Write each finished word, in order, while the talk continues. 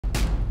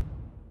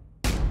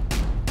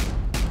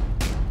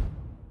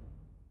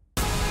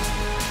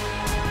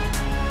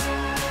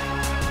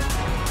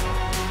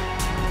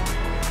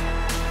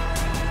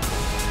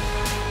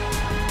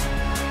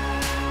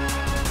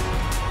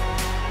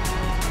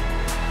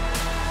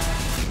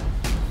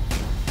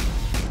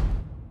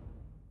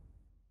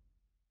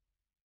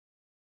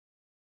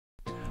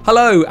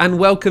Hello and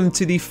welcome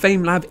to the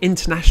FameLab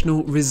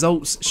International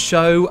Results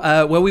Show,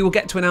 where we will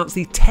get to announce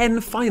the 10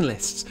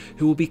 finalists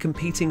who will be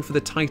competing for the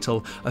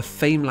title of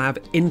FameLab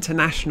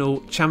International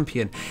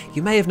Champion.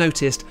 You may have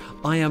noticed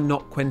I am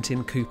not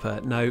Quentin Cooper.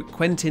 No,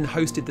 Quentin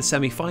hosted the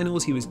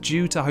semi-finals. He was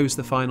due to host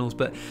the finals,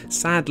 but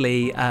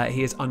sadly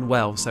he is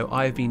unwell, so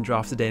I've been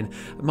drafted in.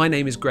 My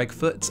name is Greg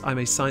Foote. I'm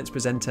a science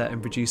presenter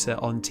and producer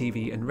on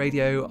TV and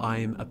radio.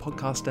 I'm a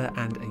podcaster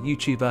and a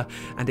YouTuber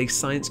and a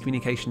science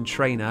communication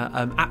trainer.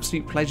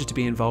 Absolute pleasure to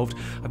be involved.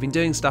 I've been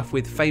doing stuff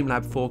with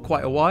FameLab for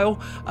quite a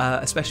while,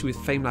 especially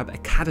with FameLab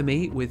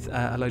Academy with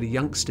a load of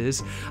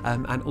youngsters,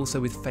 and also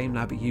with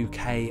FameLab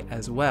UK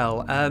as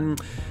well. I'm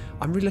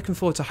really looking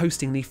forward to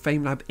hosting the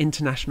FameLab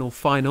International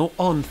Final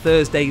on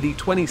Thursday the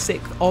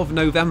 26th of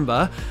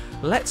November.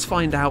 Let's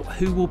find out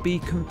who will be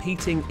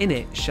competing in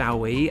it, shall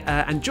we?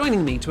 And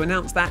joining me to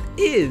announce that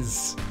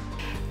is...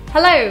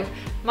 Hello,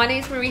 my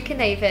name is Marieke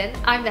Navin.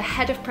 I'm the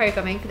head of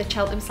programming for the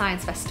Cheltenham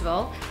Science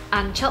Festival,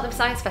 and Cheltenham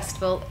Science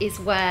Festival is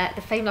where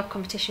the FameLab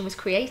competition was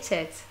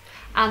created.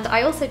 And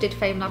I also did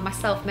FameLab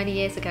myself many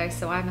years ago,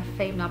 so I'm a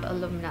FameLab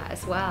alumna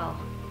as well.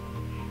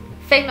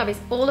 FameLab is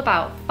all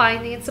about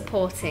finding and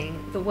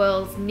supporting the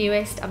world's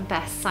newest and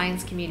best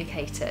science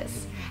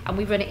communicators, and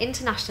we run it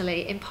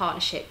internationally in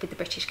partnership with the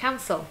British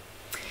Council.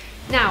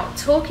 Now,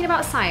 talking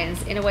about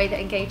science in a way that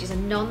engages a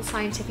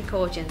non-scientific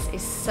audience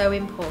is so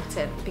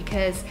important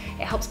because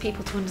it helps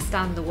people to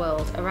understand the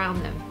world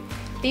around them.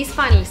 These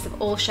finalists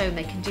have all shown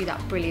they can do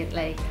that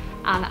brilliantly,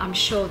 and I'm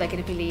sure they're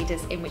going to be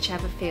leaders in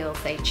whichever field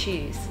they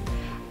choose.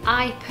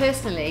 I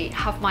personally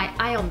have my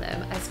eye on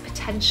them as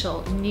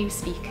potential new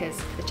speakers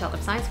for the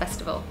Cheltenham Science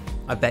Festival.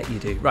 I bet you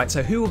do. Right,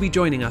 so who will be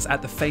joining us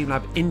at the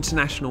FameLab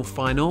International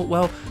Final?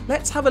 Well,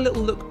 let's have a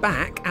little look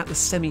back at the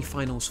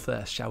semi-finals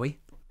first, shall we?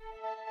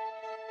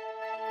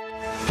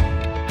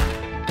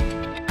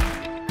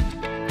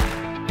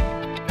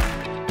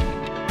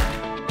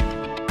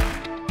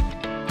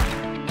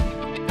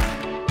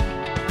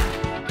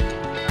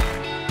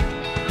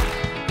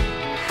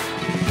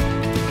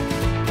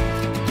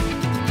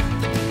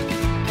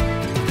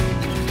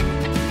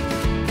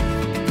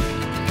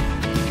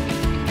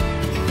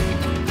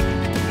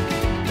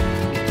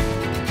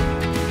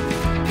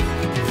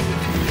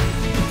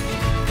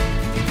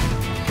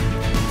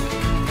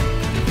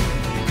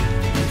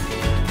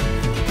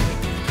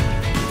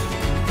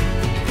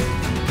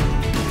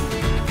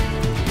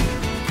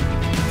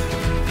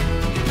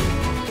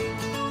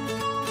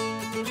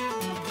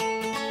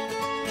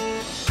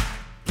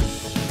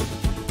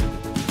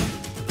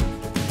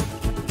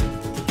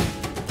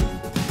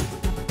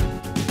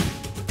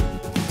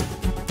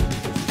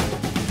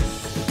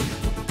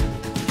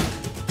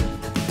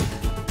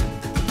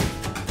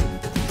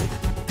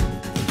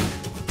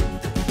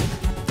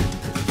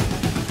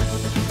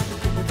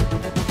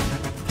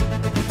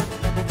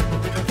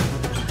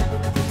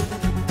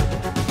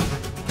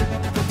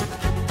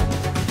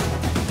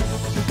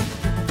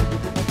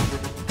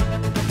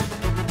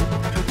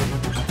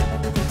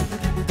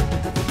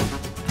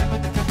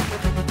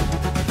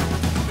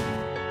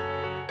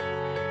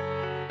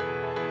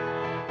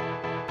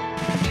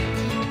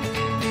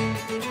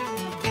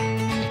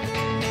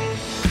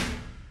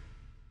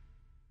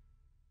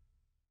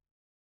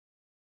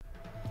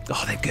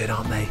 Oh, they're good,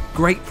 aren't they?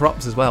 Great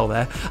props as well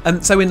there.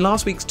 So in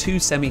last week's two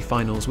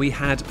semi-finals, we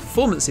had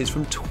performances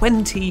from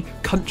 20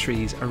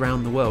 countries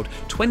around the world,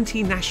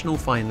 20 national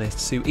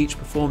finalists who each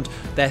performed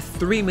their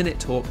 3-minute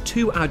talk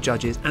to our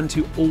judges and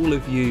to all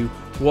of you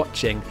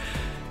watching.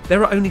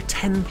 There are only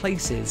 10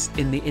 places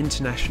in the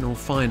international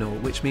final,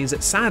 which means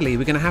that sadly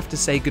we're going to have to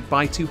say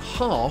goodbye to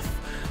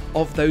half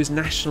of those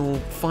national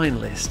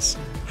finalists.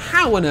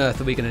 How on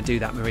earth are we going to do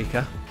that,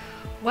 Marieke?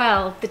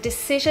 Well, the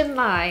decision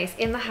lies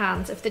in the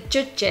hands of the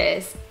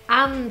judges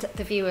and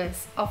the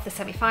viewers of the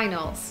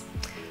semi-finals.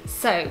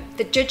 So,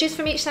 the judges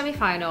from each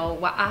semi-final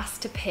were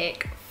asked to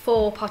pick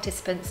 4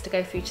 participants to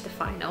go through to the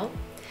final,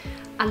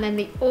 and then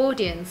the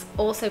audience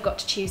also got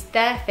to choose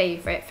their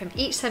favourite from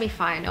each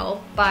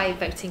semi-final by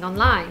voting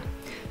online.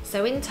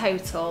 So in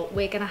total,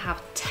 we're going to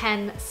have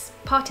 10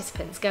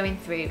 participants going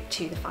through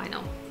to the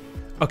final.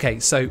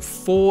 Okay, so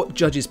 4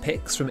 judges'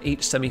 picks from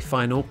each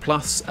semi-final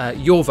plus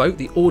your vote,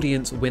 the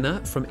audience winner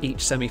from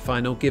each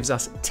semi-final, gives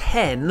us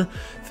 10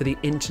 for the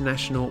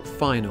international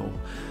final.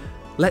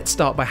 Let's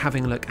start by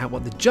having a look at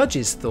what the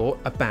judges thought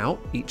about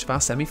each of our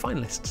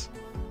semi-finalists.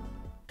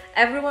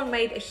 Everyone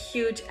made a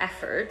huge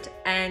effort,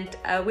 and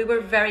we were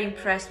very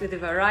impressed with the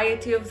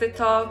variety of the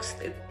talks,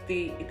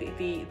 the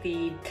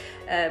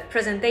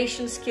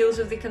presentation skills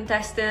of the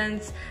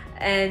contestants,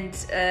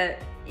 and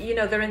you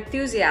know, their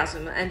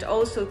enthusiasm, and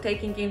also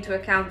taking into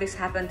account this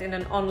happened in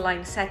an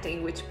online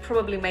setting, which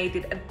probably made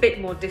it a bit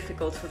more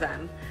difficult for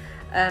them.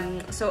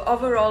 So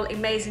overall,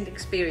 amazing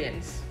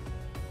experience.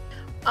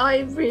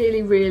 I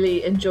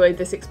really enjoyed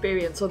this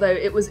experience, although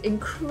it was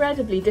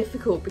incredibly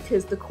difficult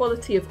because the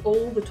quality of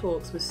all the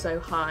talks was so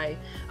high,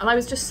 and I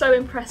was just so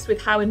impressed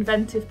with how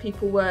inventive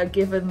people were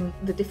given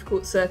the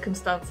difficult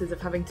circumstances of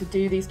having to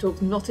do these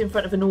talks not in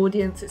front of an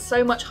audience. It's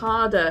so much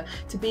harder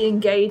to be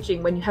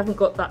engaging when you haven't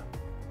got that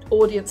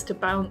audience to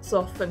bounce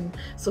off and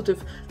sort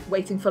of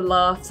waiting for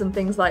laughs and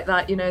things like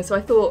that, you know. So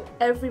I thought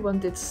everyone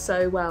did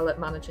so well at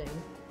managing.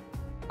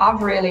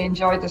 I've really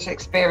enjoyed this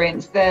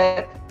experience.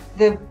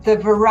 The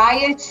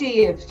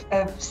variety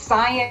of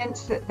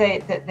science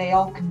that they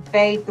all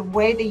conveyed, the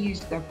way they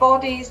used their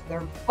bodies,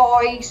 their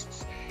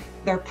voice,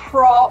 their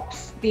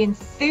props, the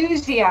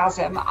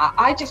enthusiasm.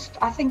 I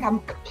think I'm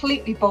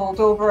completely bowled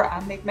over,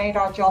 and they've made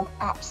our job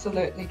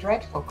absolutely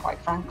dreadful, quite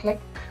frankly.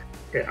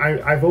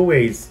 I've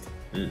always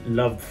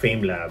loved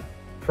FameLab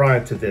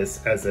prior to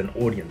this as an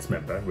audience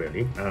member,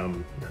 really.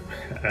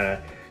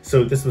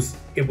 So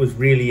it was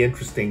really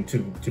interesting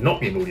to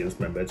not be an audience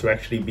member, to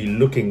actually be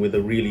looking with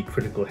a really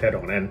critical head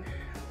on,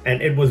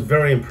 and it was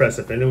very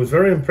impressive. And it was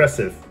very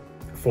impressive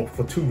for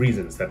two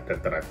reasons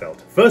that I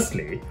felt.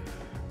 Firstly,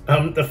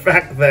 the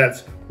fact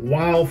that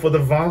while for the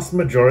vast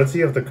majority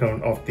of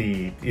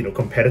the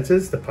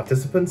competitors, the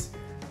participants,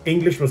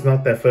 English was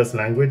not their first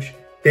language,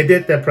 they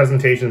did their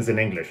presentations in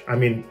English. I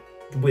mean,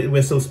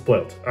 we're so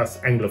spoilt, us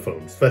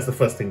Anglophones. That's the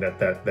first thing that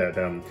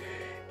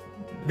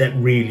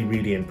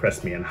really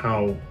impressed me, and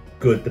how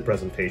good the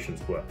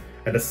presentations were.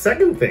 And the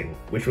second thing,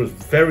 which was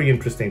very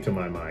interesting to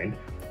my mind,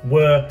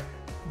 were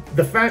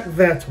the fact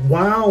that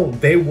while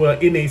they were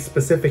in a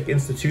specific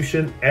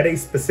institution at a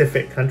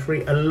specific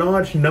country, a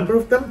large number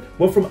of them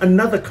were from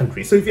another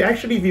country. So if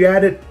you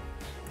added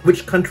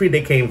which country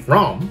they came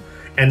from,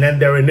 and then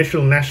their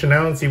initial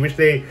nationality, which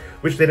they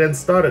then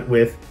started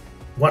with,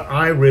 what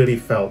I really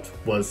felt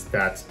was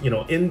that, you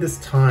know, in this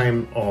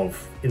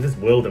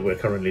world that we're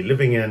currently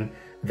living in,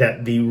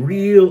 that the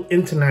real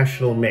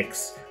international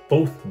mix,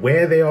 both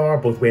where they are,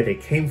 both where they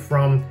came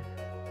from,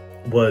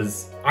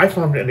 I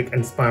found it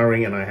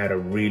inspiring, and I had a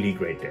really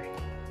great day.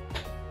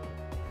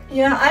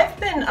 Yeah,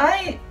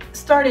 I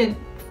started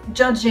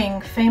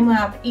judging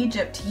FameLab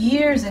Egypt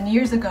years and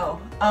years ago,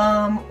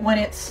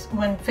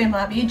 when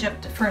FameLab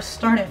Egypt first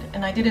started,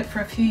 and I did it for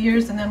a few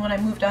years, and then when I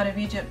moved out of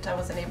Egypt, I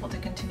wasn't able to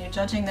continue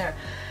judging there.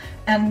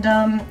 And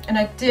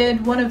I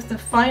did one of the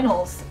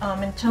finals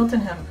in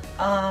Cheltenham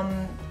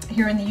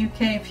here in the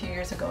UK a few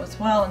years ago as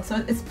well. And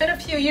so it's been a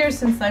few years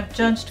since I've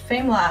judged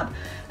FameLab,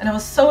 and I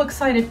was so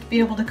excited to be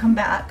able to come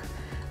back.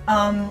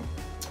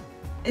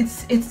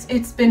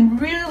 It's been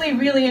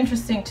really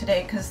interesting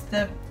today, because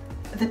the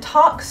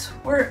talks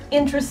were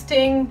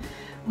interesting.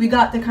 We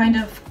got the kind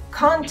of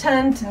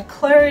content and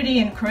clarity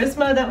and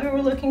charisma that we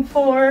were looking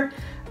for.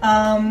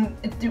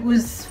 It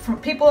was from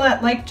people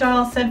that, like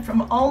Giles said,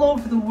 from all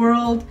over the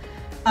world.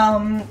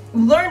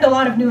 We learned a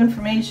lot of new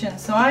information,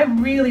 so I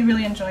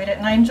really enjoyed it,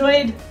 and I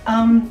enjoyed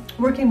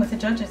working with the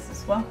judges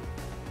as well.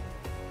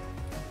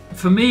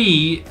 For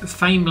me,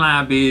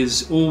 FameLab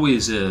is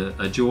always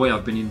a joy.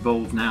 I've been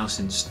involved now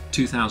since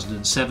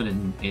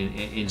 2007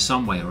 in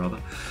some way or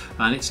other,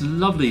 and it's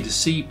lovely to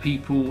see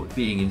people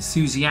being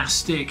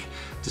enthusiastic,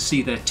 to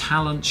see their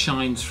talent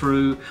shine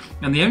through.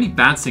 And the only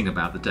bad thing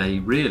about the day,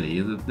 really,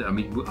 I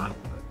mean,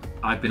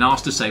 I've been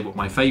asked to say what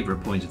my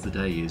favourite point of the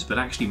day is, but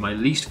actually my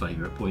least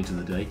favourite point of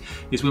the day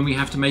is when we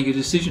have to make a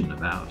decision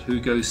about who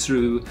goes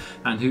through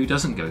and who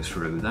doesn't go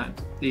through. That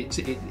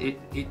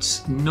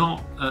it's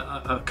not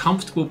a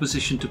comfortable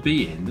position to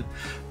be in.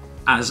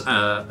 As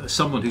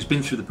someone who's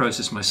been through the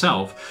process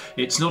myself,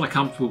 it's not a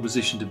comfortable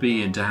position to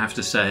be in, to have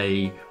to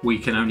say we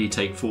can only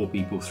take 4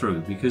 people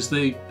through, because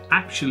the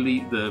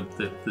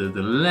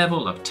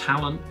level of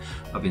talent,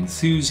 of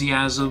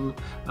enthusiasm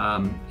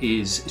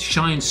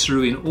shines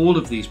through in all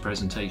of these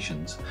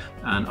presentations.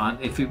 And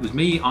if it was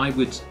me, I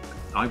would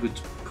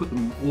put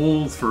them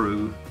all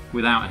through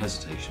without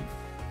hesitation.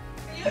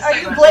 Are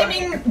you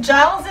blaming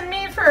Giles and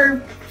me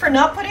for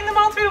not putting them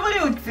all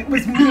through? If it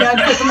was me,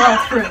 I'd put them all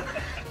through.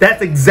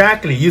 That's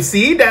exactly, you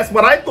see, that's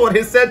what I thought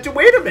he said.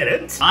 Wait a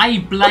minute. I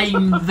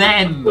blame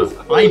them.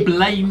 I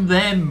blame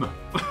them.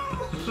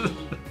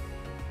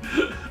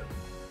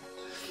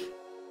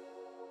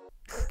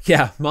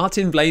 Yeah,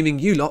 Martin blaming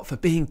you lot for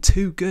being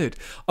too good.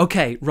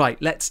 Okay,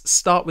 right, let's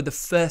start with the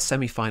first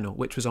semi-final,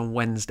 which was on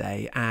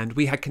Wednesday, and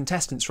we had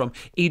contestants from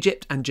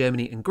Egypt and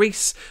Germany and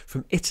Greece,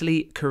 from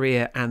Italy,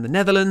 Korea and the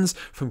Netherlands,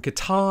 from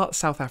Qatar,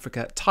 South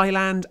Africa,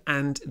 Thailand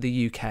and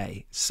the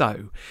UK.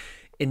 So,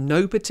 in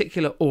no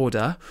particular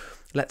order,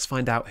 let's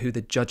find out who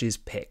the judges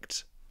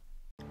picked.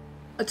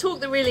 A talk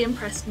that really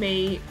impressed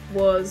me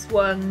was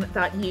one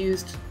that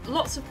used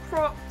lots of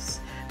props,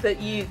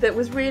 that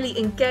was really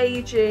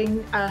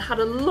engaging, had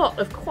a lot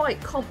of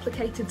quite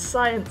complicated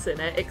science in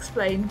it,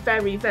 explained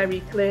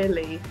very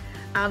clearly,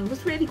 and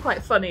was really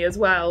quite funny as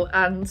well.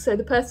 And so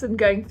the person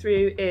going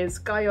through is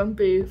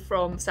Gyeongbu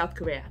from South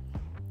Korea.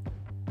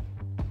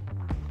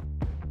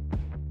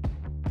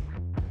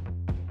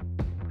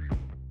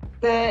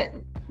 The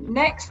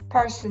next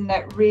person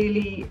that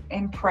really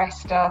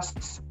impressed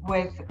us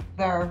with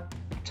their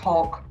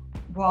talk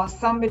was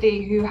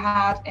somebody who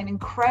had an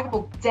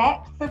incredible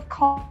depth of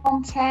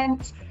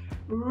content,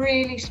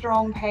 really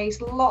strong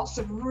pace, lots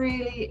of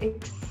really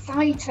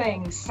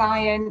exciting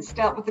science,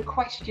 dealt with the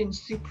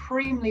questions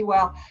supremely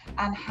well,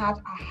 and had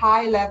a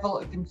high level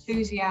of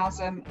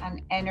enthusiasm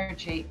and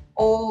energy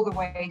all the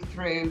way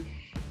through.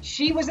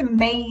 She was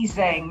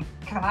amazing.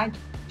 Can I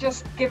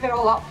just give it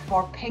all up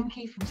for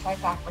Pinky from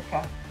South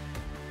Africa?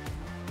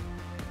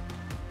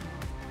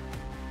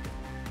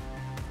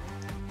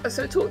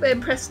 So a talk that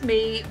impressed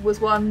me was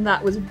one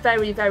that was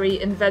very,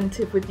 very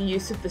inventive with the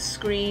use of the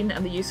screen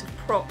and the use of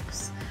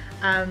props,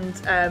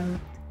 and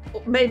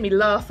made me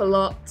laugh a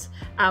lot.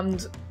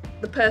 And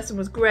the person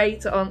was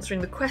great at answering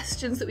the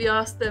questions that we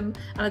asked them,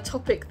 and a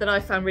topic that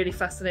I found really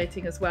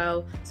fascinating as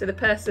well. So the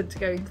person to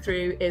going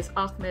through is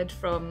Ahmed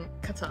from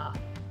Qatar.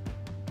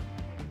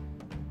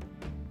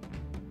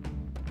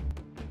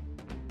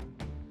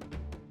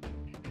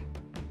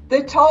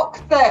 The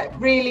talk that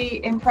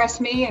really impressed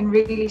me and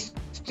really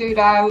stood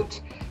out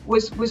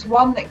was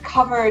one that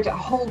covered a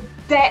whole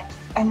depth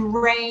and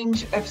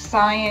range of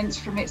science,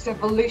 from its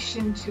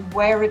evolution to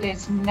where it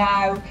is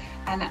now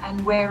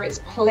and where its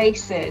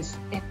place is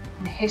in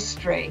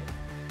history,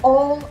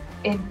 all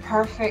in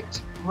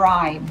perfect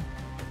rhyme.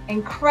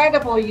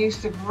 Incredible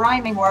use of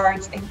rhyming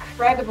words,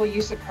 incredible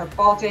use of her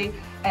body.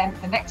 And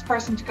the next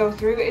person to go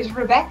through is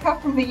Rebecca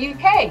from the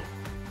UK.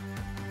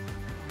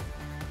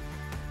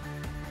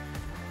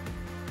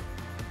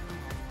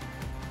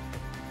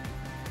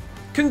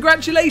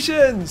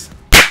 Congratulations!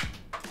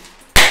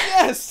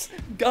 Yes!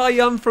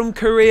 Gayam from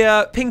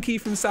Korea, Pinky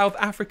from South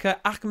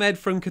Africa, Ahmed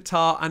from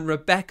Qatar, and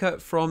Rebecca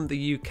from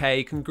the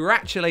UK.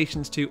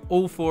 Congratulations to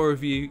all four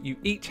of you. You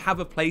each have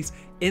a place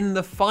in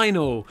the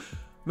final.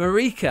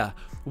 Marieke,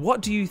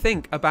 what do you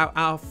think about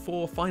our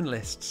four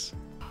finalists?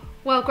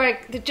 Well,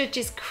 Greg, the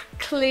judges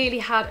clearly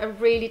had a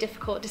really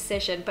difficult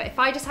decision, but if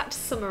I just had to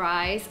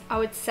summarise, I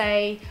would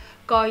say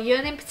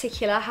Gayam in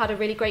particular had a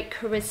really great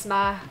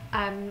charisma,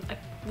 a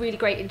really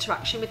great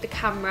interaction with the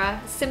camera.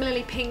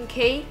 Similarly,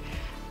 Pinky,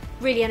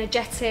 really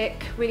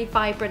energetic, really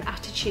vibrant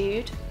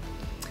attitude.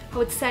 I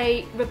would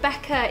say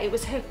Rebecca, it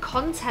was her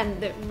content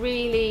that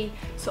really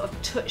sort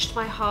of touched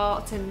my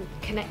heart and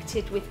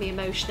connected with me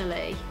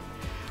emotionally.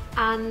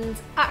 And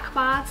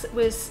Ahmed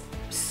was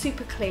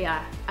super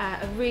clear,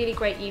 a really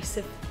great use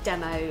of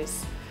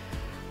demos.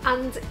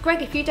 And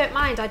Greg, if you don't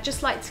mind, I'd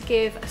just like to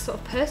give a sort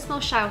of personal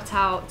shout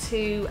out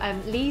to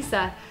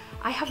Lisa.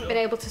 I haven't been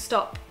able to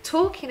stop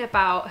talking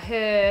about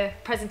her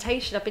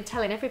presentation. I've been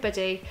telling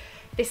everybody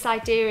this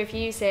idea of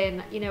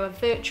using, you know, a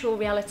virtual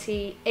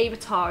reality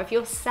avatar of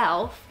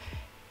yourself,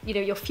 you know,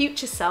 your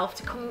future self,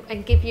 to come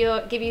and give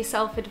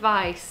yourself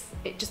advice.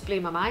 It just blew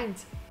my mind.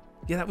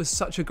 Yeah, that was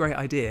such a great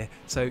idea.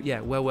 So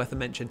yeah, well worth a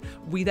mention.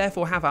 We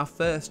therefore have our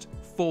first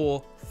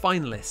four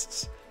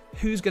finalists.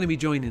 Who's going to be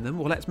joining them?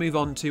 Well, let's move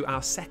on to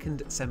our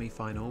second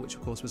semi-final, which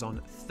of course was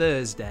on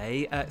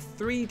Thursday.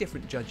 Three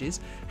different judges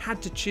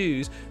had to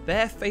choose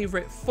their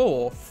favourite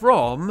four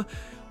from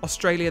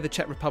Australia, the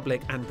Czech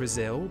Republic and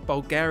Brazil,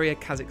 Bulgaria,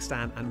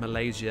 Kazakhstan and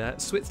Malaysia,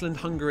 Switzerland,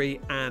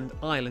 Hungary and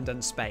Ireland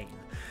and Spain.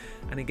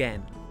 And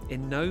again,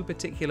 in no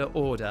particular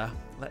order,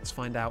 let's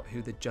find out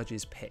who the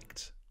judges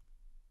picked.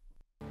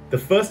 The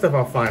first of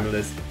our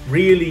finalists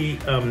really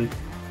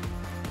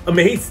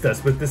amazed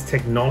us with this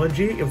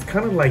technology. It was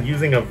kind of like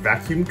using a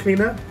vacuum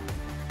cleaner.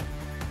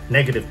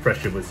 Negative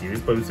pressure was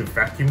used, but it was a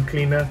vacuum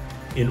cleaner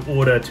in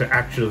order to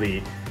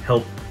actually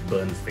help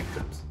burns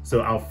victims.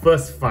 So our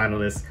first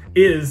finalist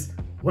is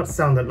what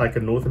sounded like a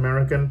North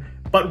American,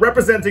 but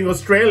representing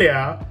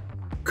Australia,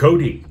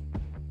 Cody.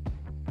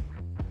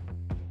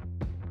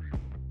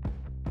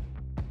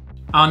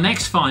 Our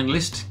next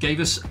finalist gave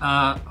us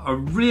a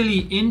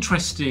really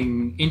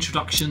interesting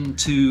introduction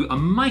to a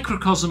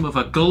microcosm of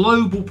a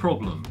global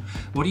problem.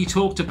 What he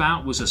talked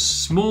about was a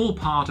small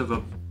part of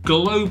a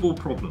global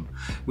problem,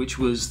 which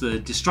was the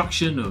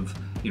destruction of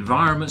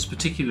environments,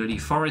 particularly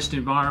forest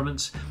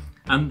environments.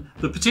 And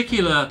the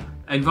particular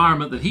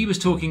environment that he was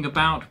talking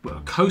about,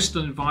 a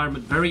coastal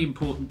environment, very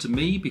important to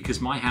me because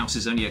my house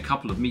is only a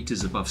couple of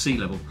meters above sea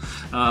level.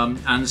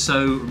 And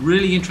so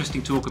really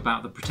interesting talk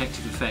about the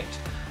protective effect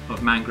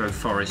of mangrove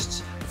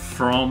forests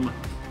from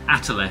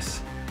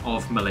Atoleth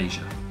of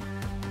Malaysia.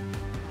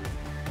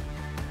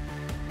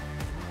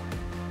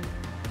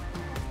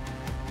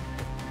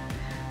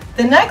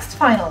 The next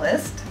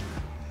finalist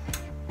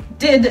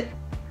did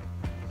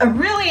a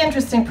really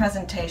interesting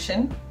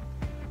presentation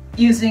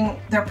using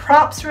their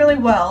props really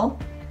well,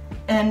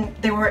 and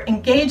they were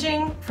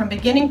engaging from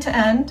beginning to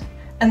end,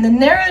 and the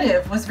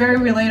narrative was very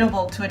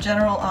relatable to a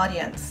general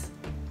audience.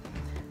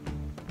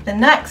 The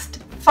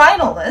next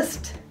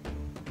finalist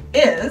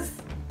is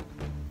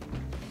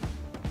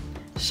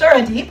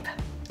Shuradeep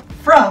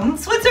from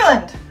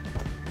Switzerland.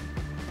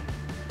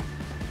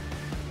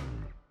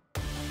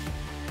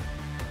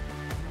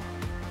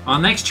 Our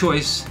next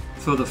choice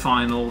for the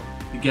final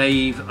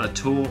gave a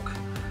talk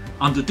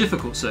under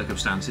difficult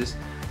circumstances,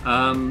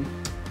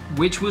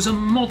 which was a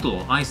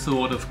model, I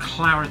thought, of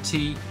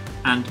clarity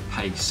and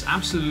pace.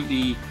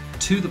 Absolutely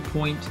to the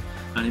point,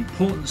 an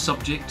important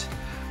subject.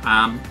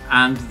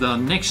 And the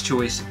next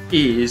choice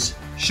is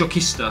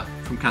Shokista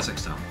from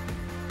Kazakhstan.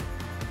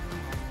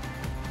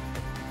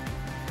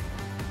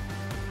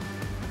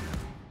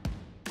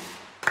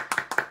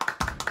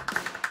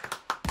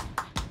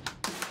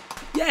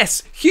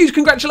 Yes, huge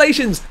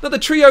congratulations! Another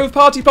trio of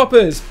party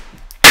poppers!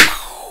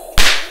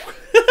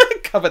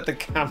 covered the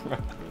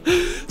camera.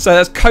 So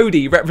that's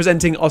Cody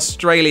representing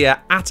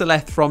Australia,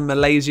 Ataleth from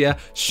Malaysia,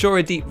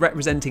 Shoradeep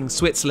representing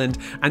Switzerland,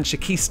 and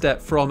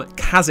Shakista from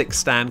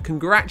Kazakhstan.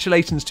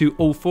 Congratulations to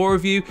all four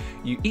of you.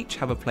 You each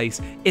have a place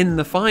in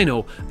the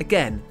final.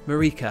 Again,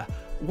 Marieke,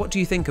 what do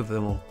you think of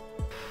them all?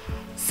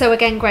 So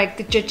again, Greg,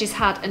 the judges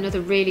had another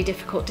really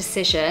difficult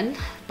decision,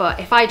 but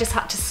if I just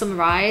had to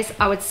summarise,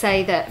 I would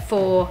say that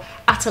for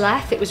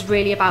Ataleth, it was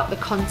really about the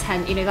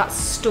content, you know, that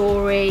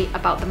story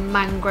about the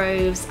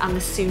mangroves and the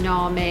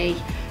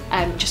tsunami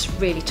just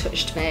really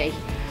touched me.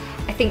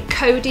 I think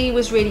Cody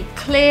was really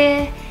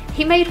clear.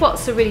 He made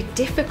what's a really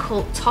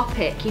difficult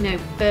topic, you know,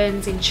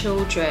 burns in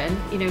children,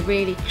 you know,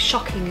 really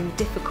shocking and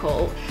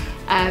difficult,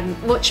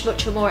 much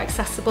more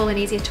accessible and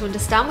easier to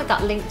understand with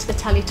that link to the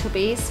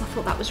Teletubbies. So I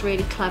thought that was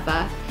really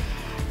clever.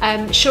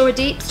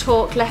 Shoradeep's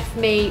talk left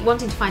me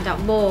wanting to find out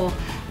more,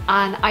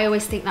 and I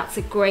always think that's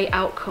a great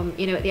outcome,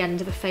 you know, at the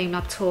end of a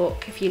FameLab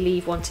talk, if you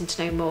leave wanting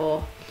to know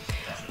more.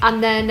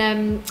 And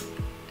then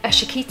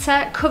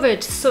Shakita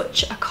covered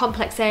such a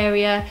complex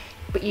area,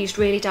 but used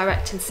really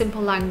direct and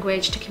simple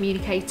language to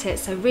communicate it,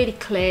 so really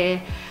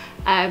clear.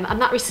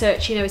 And that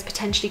research, you know, is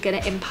potentially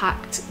going to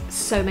impact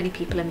so many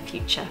people in the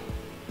future.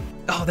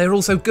 Oh, they're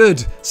all so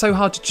good. So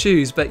hard to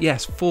choose, but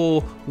yes,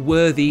 4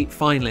 worthy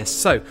finalists.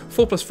 So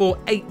 4 + 4,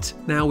 8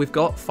 now we've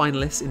got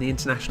finalists in the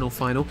international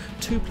final.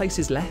 2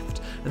 places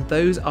left, and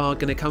those are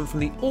going to come from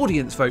the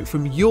audience vote,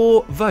 from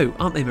your vote,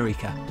 aren't they,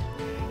 Marieke?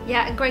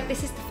 Yeah, and Greg,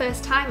 this is the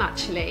first time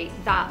actually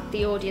that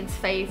the audience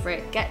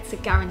favourite gets a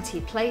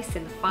guaranteed place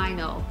in the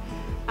final.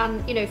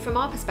 And you know, from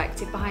our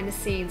perspective behind the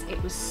scenes,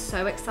 it was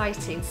so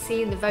exciting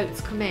seeing the votes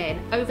come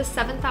in. Over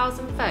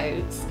 7,000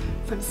 votes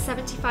from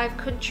 75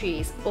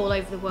 countries all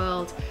over the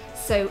world.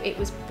 So it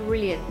was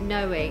brilliant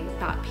knowing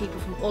that people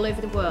from all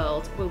over the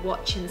world were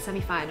watching the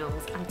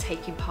semi-finals and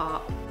taking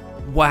part.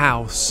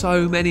 Wow,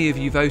 so many of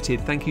you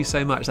voted. Thank you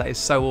so much. That is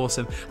so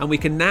awesome. And we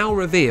can now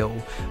reveal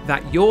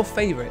that your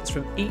favourites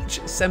from each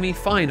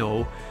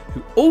semi-final,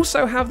 who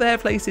also have their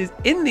places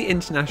in the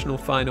international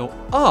final,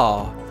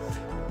 are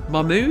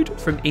Mahmoud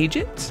from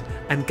Egypt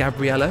and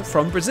Gabriella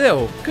from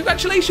Brazil.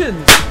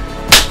 Congratulations!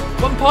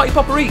 1 party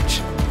popper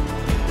each.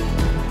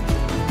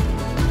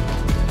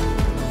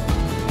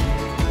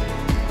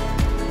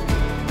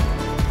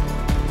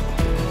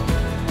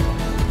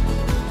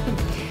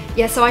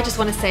 Yeah, so I just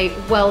want to say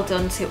well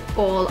done to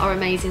all our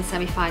amazing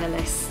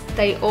semi-finalists.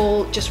 They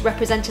all just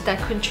represented their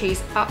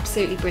countries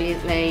absolutely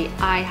brilliantly.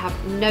 I have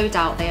no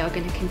doubt they are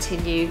going to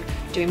continue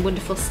doing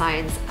wonderful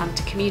science and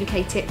to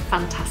communicate it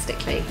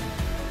fantastically.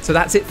 So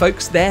that's it,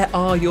 folks. There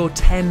are your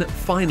 10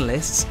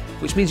 finalists,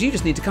 which means you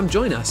just need to come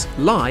join us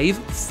live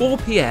 4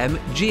 p.m.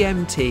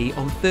 GMT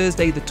on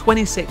Thursday the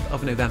 26th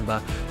of November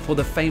for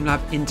the FameLab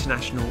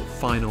International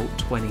Final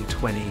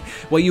 2020,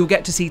 where you'll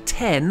get to see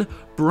 10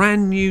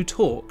 brand new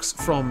talks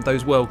from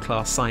those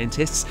world-class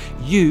scientists.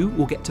 You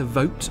will get to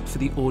vote for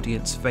the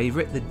audience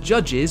favourite. The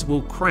judges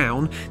will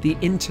crown the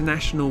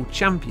international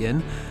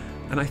champion.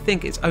 And I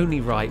think it's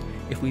only right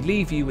if we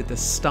leave you with the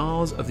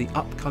stars of the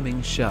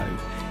upcoming show.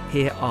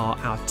 Here are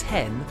our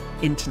 10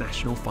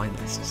 international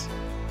finalists.